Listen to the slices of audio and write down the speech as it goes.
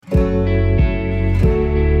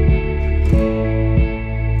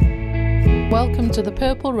to the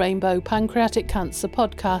Purple Rainbow Pancreatic Cancer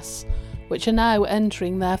podcasts, which are now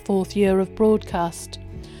entering their 4th year of broadcast.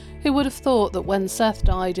 Who would have thought that when Seth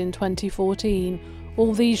died in 2014,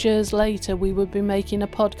 all these years later we would be making a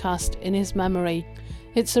podcast in his memory?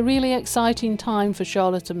 It's a really exciting time for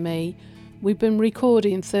Charlotte and me. We've been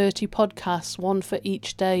recording 30 podcasts, one for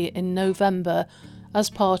each day in November, as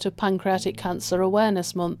part of Pancreatic Cancer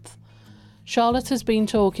Awareness Month. Charlotte has been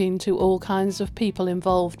talking to all kinds of people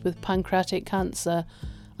involved with pancreatic cancer,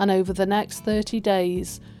 and over the next 30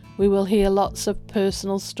 days we will hear lots of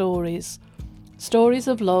personal stories. Stories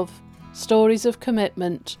of love, stories of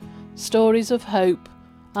commitment, stories of hope,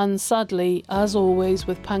 and sadly, as always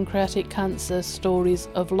with pancreatic cancer, stories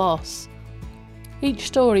of loss. Each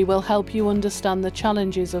story will help you understand the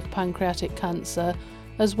challenges of pancreatic cancer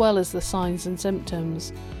as well as the signs and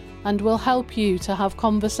symptoms, and will help you to have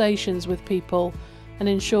conversations with people and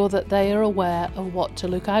ensure that they are aware of what to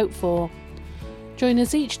look out for. Join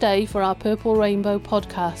us each day for our Purple Rainbow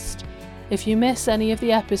podcast. If you miss any of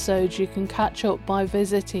the episodes, you can catch up by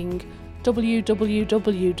visiting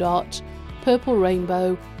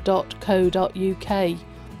www.purplerainbow.co.uk,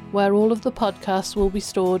 where all of the podcasts will be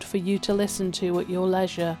stored for you to listen to at your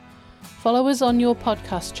leisure. Follow us on your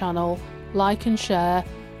podcast channel, like and share,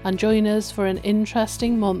 and join us for an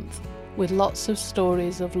interesting month with lots of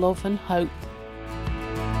stories of love and hope.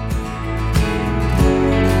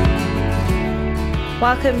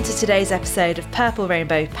 Welcome to today's episode of Purple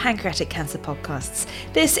Rainbow Pancreatic Cancer Podcasts.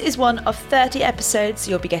 This is one of 30 episodes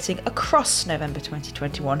you'll be getting across November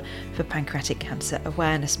 2021 for Pancreatic Cancer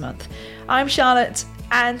Awareness Month. I'm Charlotte,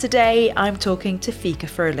 and today I'm talking to Fika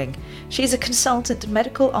Fröhling. She's a consultant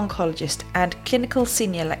medical oncologist and clinical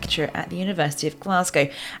senior lecturer at the University of Glasgow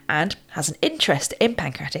and has an interest in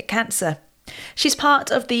pancreatic cancer. She's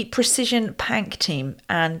part of the Precision Panc team,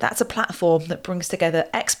 and that's a platform that brings together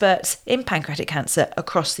experts in pancreatic cancer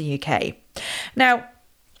across the UK. Now,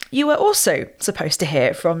 you were also supposed to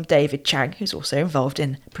hear from David Chang, who's also involved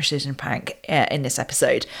in Precision Panc in this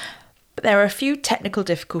episode, but there are a few technical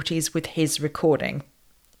difficulties with his recording.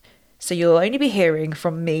 So you'll only be hearing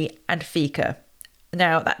from me and Fika.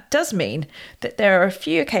 Now, that does mean that there are a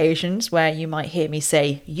few occasions where you might hear me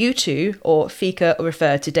say you two or Fika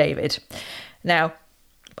refer to David. Now,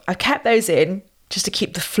 I've kept those in just to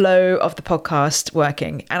keep the flow of the podcast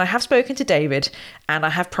working. And I have spoken to David and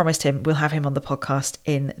I have promised him we'll have him on the podcast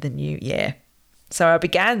in the new year. So I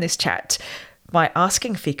began this chat by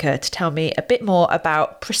asking Fika to tell me a bit more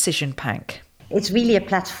about Precision Panc. It's really a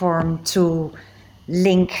platform to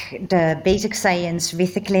link the basic science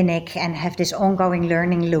with the clinic and have this ongoing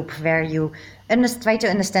learning loop where you try to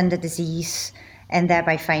understand the disease and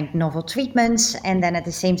thereby find novel treatments, and then at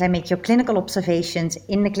the same time make your clinical observations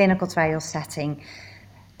in the clinical trial setting.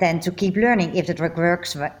 Then to keep learning, if the drug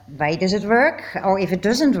works, why does it work? Or if it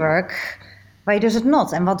doesn't work, why does it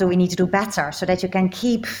not? And what do we need to do better? So that you can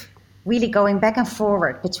keep really going back and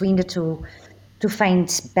forward between the two to find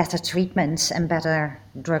better treatments and better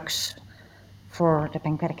drugs for the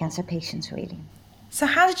pancreatic cancer patients, really. So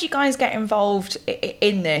how did you guys get involved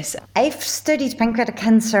in this? I've studied pancreatic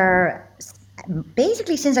cancer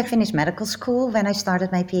basically since I finished medical school, when I started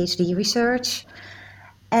my PhD research.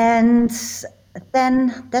 And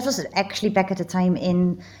then that was actually back at the time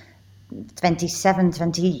in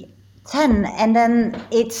 2010. And then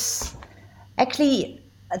it's actually,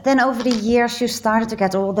 then over the years you started to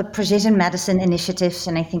get all the precision medicine initiatives.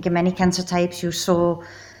 And I think in many cancer types you saw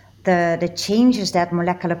the changes that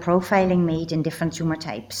molecular profiling made in different tumor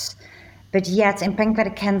types. But yet in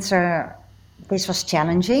pancreatic cancer, this was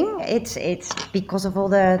challenging. It's because of all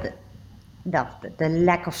the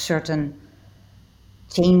lack of certain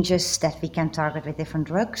changes that we can target with different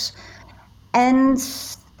drugs. And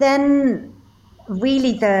then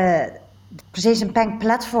really the Precision Panc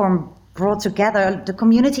platform brought together the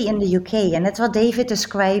community in the UK. And that's what David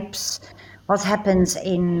describes what happens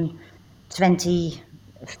in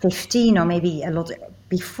 2015 or maybe a lot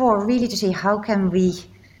before, really to see how can we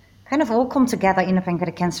kind of all come together in the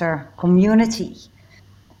pancreatic cancer community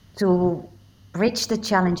to bridge the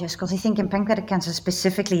challenges. Because I think in pancreatic cancer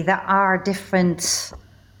specifically, there are different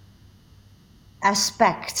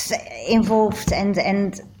aspects involved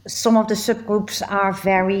and some of the subgroups are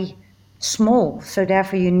very small. So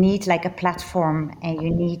therefore you need like a platform and you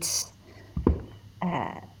need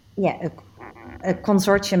a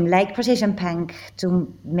consortium like Precision Panc to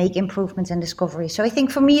make improvements and discovery. So I think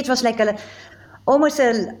for me it was like almost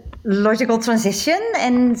a logical transition,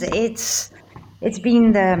 and it's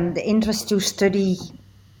been the interest to study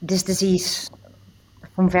this disease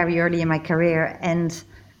from very early in my career, and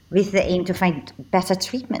with the aim to find better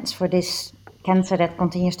treatments for this cancer that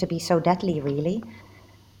continues to be so deadly, really.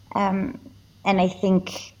 And I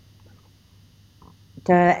think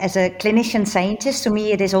as a clinician scientist, to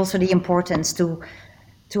me, it is also the importance to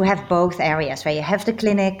have both areas where you have the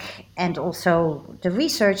clinic and also the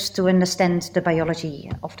research to understand the biology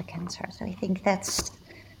of the cancer. So I think that's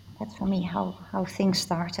for me how things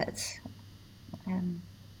started.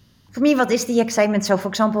 For me, what is the excitement? So, for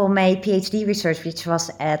example, my PhD research, which was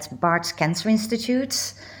at Barts Cancer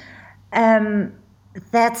Institute,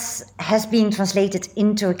 that has been translated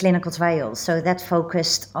into a clinical trial. So that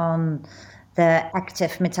focused on the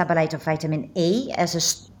active metabolite of vitamin A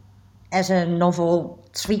as a novel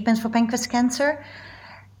treatment for pancreas cancer.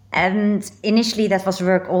 And initially that was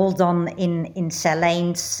work all done in cell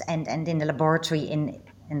lines and in the laboratory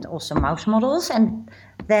and also mouse models. And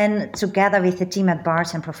then together with the team at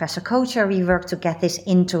Barts and Professor Kocher, we worked to get this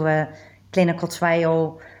into a clinical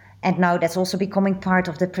trial. And now that's also becoming part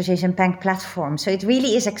of the Precision Panc platform. So it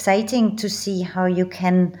really is exciting to see how you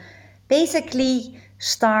can basically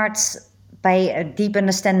start by a deep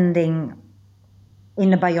understanding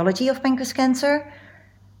in the biology of pancreas cancer,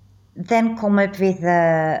 then come up with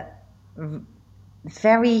a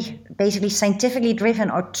very basically scientifically driven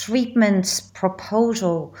or treatment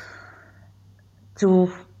proposal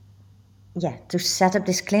to set up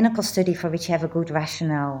this clinical study for which you have a good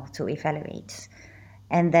rationale to evaluate.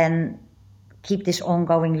 And then keep this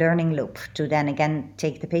ongoing learning loop to then again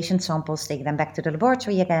take the patient samples, take them back to the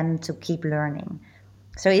laboratory again to keep learning.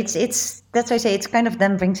 So it's that's why I say it's kind of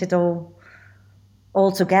then brings it all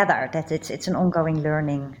together, that it's an ongoing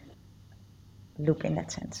learning loop in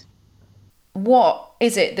that sense. What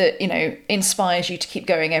is it that, inspires you to keep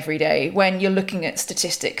going every day when you're looking at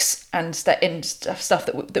statistics and stuff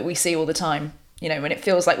that we see all the time, when it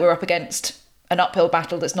feels like we're up against an uphill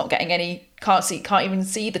battle that's not getting can't even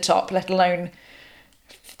see the top, let alone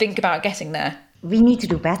think about getting there? We need to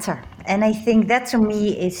do better. And I think that to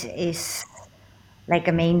me is like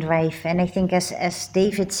a main drive. And I think as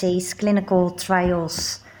David says, clinical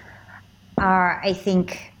trials are, I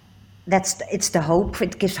think it's the hope.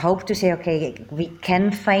 It gives hope to say, okay, we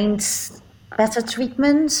can find better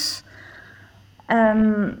treatments.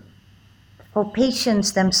 For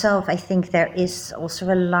patients themselves, I think there is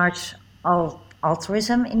also a large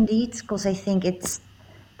altruism indeed, because I think it's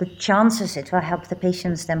the chances it will help the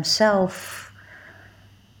patients themselves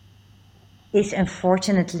is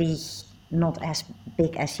unfortunately not as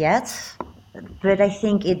big as yet, but I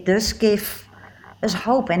think it does give us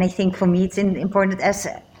hope. And I think for me it's important as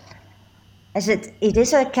it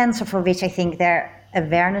is a cancer for which I think their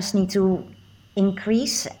awareness needs to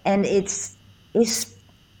increase, and it is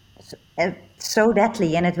so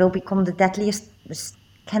deadly, and it will become the deadliest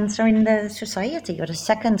cancer in the society, or the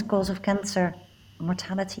second cause of cancer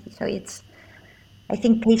mortality. So I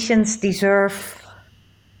think patients deserve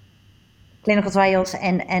clinical trials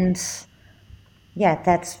and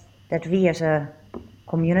that we as a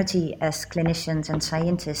community, as clinicians and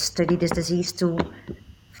scientists, study this disease to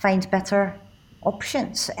find better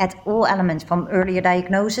options at all elements, from earlier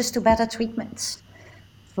diagnosis to better treatments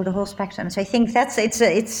for the whole spectrum. So I think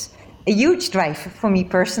it's a huge drive for me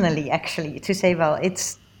personally, actually, to say, well,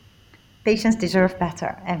 patients deserve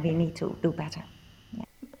better and we need to do better. Yeah.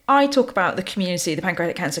 I talk about the community, the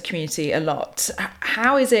pancreatic cancer community, a lot.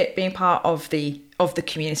 How is it being part of the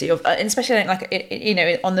community, and especially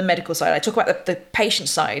on the medical side? I talk about the patient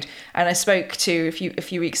side, and I spoke to a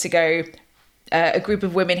few weeks ago a group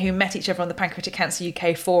of women who met each other on the Pancreatic Cancer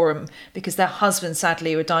UK forum because their husbands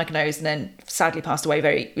sadly were diagnosed and then sadly passed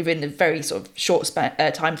away within a very sort of short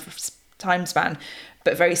time span,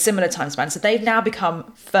 but very similar time span. So they've now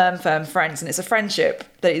become firm friends, and it's a friendship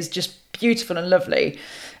that is just beautiful and lovely.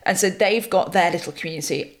 And so they've got their little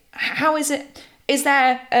community. How is it? Is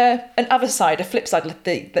there an other side, a flip side, like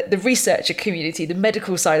the researcher community, the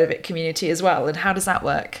medical side of it community as well? And how does that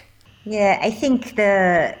work? Yeah, I think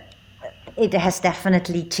it has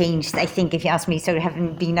definitely changed. I think if you ask me, so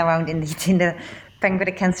having been around in the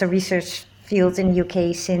pancreatic cancer research field in the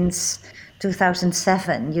UK since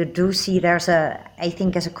 2007, you do see I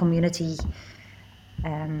think as a community,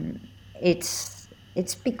 it's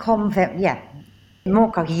become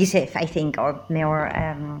more cohesive, I think, or more,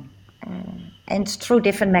 and through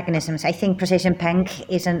different mechanisms. I think Precision Panc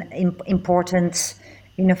is an important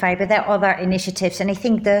unifier, but there are other initiatives, and I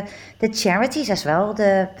think the charities as well,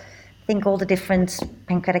 I think all the different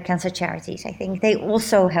pancreatic cancer charities, I think they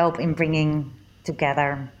also help in bringing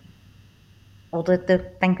together all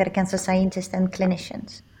the pancreatic cancer scientists and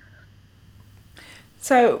clinicians.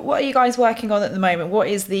 So what are you guys working on at the moment? What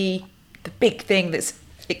is the big thing that's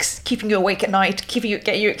keeping you awake at night,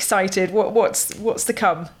 getting you excited? What's to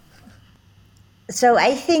come? So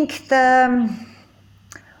I think the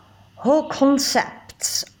whole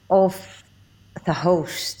concept of the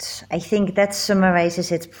host, I think that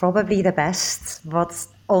summarizes it probably the best, what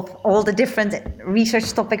of all the different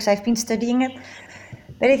research topics I've been studying it.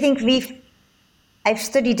 But I think I've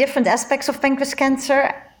studied different aspects of pancreas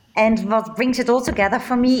cancer, and what brings it all together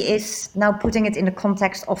for me is now putting it in the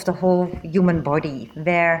context of the whole human body,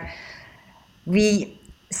 where we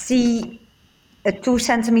see a 2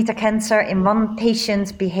 centimeter cancer in one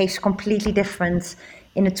patient behaves completely different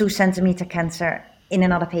in a 2 centimeter cancer in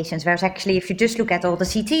another patient. Whereas actually, if you just look at all the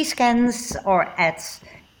CT scans or at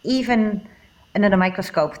even under the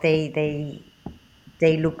microscope, they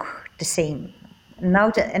look the same.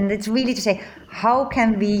 And it's really to say, how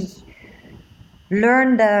can we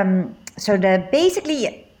learn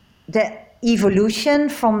basically the evolution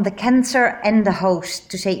from the cancer and the host,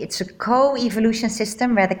 to say it's a co-evolution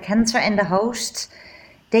system where the cancer and the host,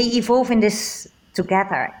 they evolve in this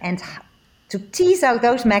together, and to tease out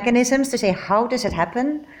those mechanisms, to say how does it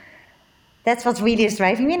happen, that's what really is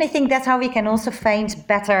driving me. And I think that's how we can also find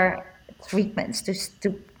better treatments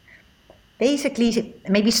to basically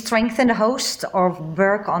maybe strengthen the host or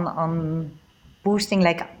work on boosting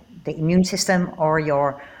like the immune system or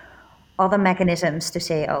your other mechanisms, to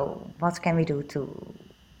say, oh, what can we do to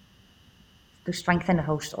strengthen the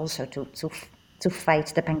host also to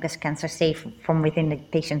fight the pancreas cancer safe from within the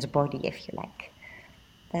patient's body, if you like.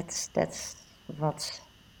 That's what's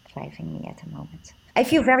driving me at the moment. I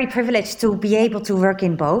feel very privileged to be able to work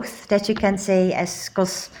in both, that you can say,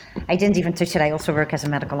 because I didn't even touch it, I also work as a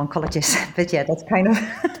medical oncologist, but yeah, that's kind of...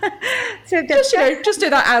 so just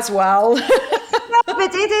do that as well. No,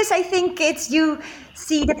 but it is, I think it's, you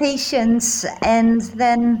see the patients and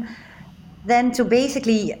then to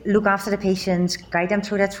basically look after the patients, guide them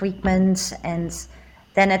through their treatment, and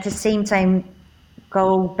then at the same time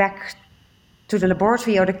go back to the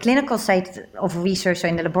laboratory or the clinical side of research. So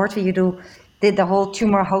in the laboratory you did the whole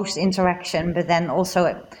tumor-host interaction, but then also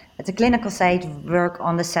at the clinical side work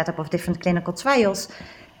on the setup of different clinical trials.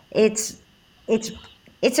 It's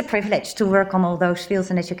a privilege to work on all those fields,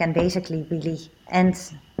 and that you can basically really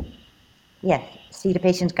see the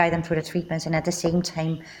patients, guide them through the treatments, and at the same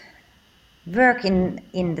time work in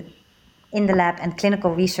the lab and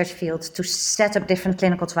clinical research fields to set up different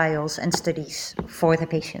clinical trials and studies for the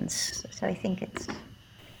patients. So I think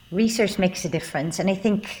research makes a difference, and I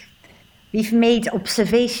think we've made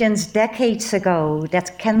observations decades ago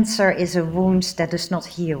that cancer is a wound that does not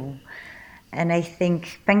heal. And I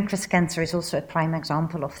think pancreas cancer is also a prime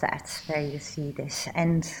example of that, where you see this.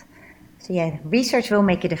 And so yeah, research will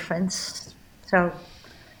make a difference. So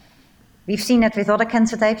we've seen it with other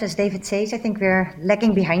cancer types, as David says. I think we're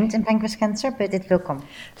lagging behind in pancreas cancer, but it will come.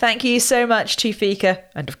 Thank you so much to Fika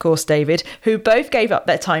and, of course, David, who both gave up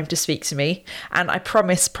their time to speak to me. And I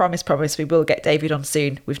promise we will get David on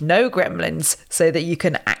soon with no gremlins, so that you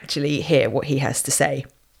can actually hear what he has to say.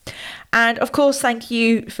 And of course, thank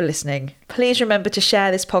you for listening. Please remember to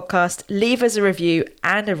share this podcast, leave us a review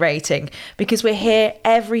and a rating, because we're here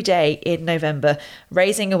every day in November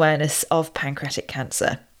raising awareness of pancreatic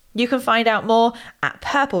cancer. You can find out more at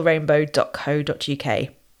purplerainbow.co.uk.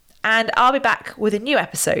 And I'll be back with a new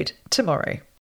episode tomorrow.